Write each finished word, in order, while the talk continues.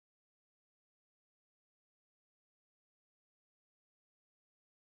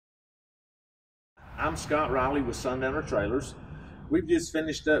I'm Scott Riley with Sundowner Trailers. We've just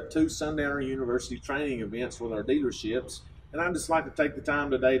finished up 2 Sundowner University training events with our dealerships, and I'd just like to take the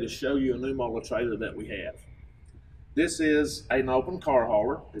time today to show you a new model trailer that we have. This is an open car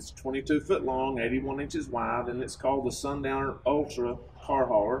hauler. It's 22 foot long, 81 inches wide, and it's called the Sundowner Ultra car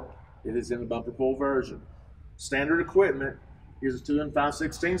hauler. It is in the bumper pull version. Standard equipment is a 2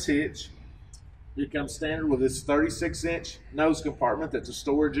 5/16 hitch. It comes standard with this 36-inch nose compartment that's a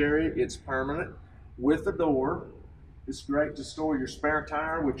storage area. It's permanent with a door. It's great to store your spare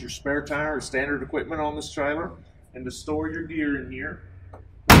tire, which your spare tire is standard equipment on this trailer, and to store your gear in here.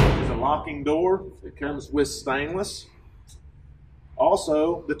 There's a locking door. It comes with stainless.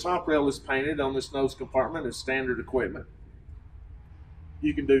 Also, the top rail is painted on this nose compartment as standard equipment.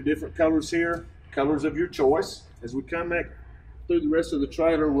 You can do different colors here, colors of your choice. As we come back through the rest of the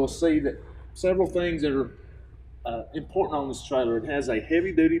trailer, we'll see that several things that are important on this trailer. It has a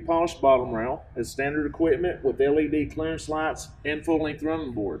heavy-duty polished bottom rail as standard equipment with LED clearance lights and full-length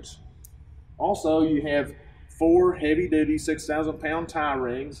running boards. Also, you have 4 heavy-duty 6,000-pound tie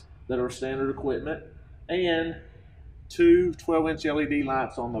rings that are standard equipment and 2 12-inch LED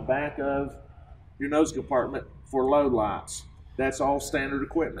lights on the back of your nose compartment for load lights. That's all standard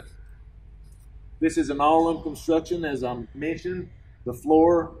equipment. This is an all-aluminum construction, as I mentioned. The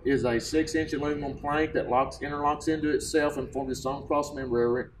floor is a 6-inch aluminum plank that interlocks into itself and forms its own cross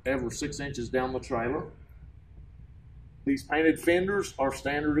member every 6 inches down the trailer. These painted fenders are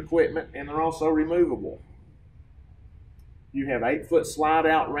standard equipment, and they're also removable. You have 8-foot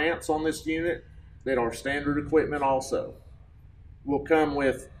slide-out ramps on this unit that are standard equipment also. Will come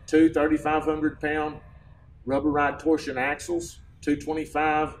with 2 3,500-pound rubberized torsion axles, 2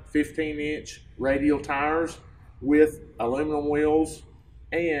 25 15-inch radial tires with aluminum wheels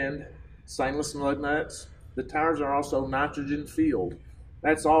and stainless lug nuts. The tires are also nitrogen filled.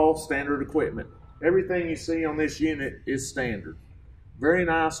 That's all standard equipment. Everything you see on this unit is standard. Very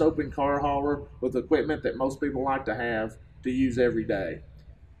nice open car hauler with equipment that most people like to have to use every day.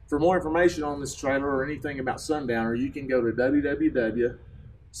 For more information on this trailer or anything about Sundowner, you can go to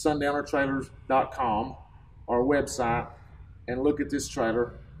www.sundownertrailers.com, our website, and look at this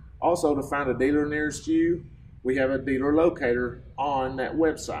trailer. Also, to find a dealer nearest you, we have a dealer locator on that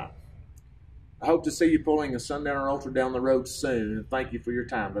website. I hope to see you pulling a Sundowner Ultra down the road soon, and thank you for your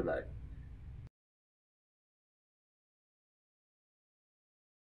time today.